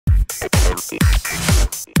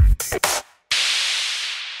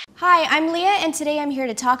Hi, I'm Leah, and today I'm here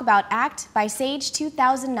to talk about ACT by Sage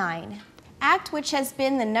 2009. ACT, which has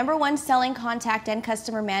been the #1 selling contact and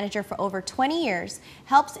customer manager for over 20 years,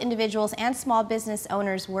 helps individuals and small business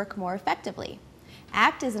owners work more effectively.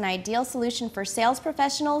 ACT is an ideal solution for sales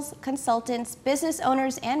professionals, consultants, business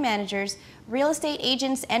owners and managers, real estate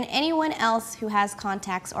agents, and anyone else who has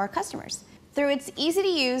contacts or customers. Through its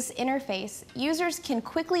easy-to-use interface, users can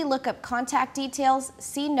quickly look up contact details,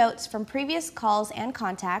 see notes from previous calls and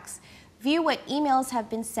contacts, view what emails have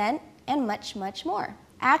been sent, and much, much more.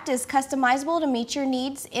 ACT is customizable to meet your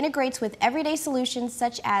needs, integrates with everyday solutions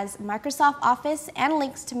such as Microsoft Office, and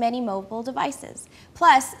links to many mobile devices.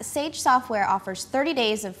 Plus, Sage software offers 30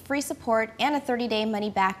 days of free support and a 30-day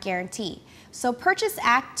money-back guarantee. So purchase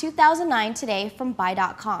ACT 2009 today from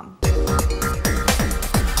buy.com.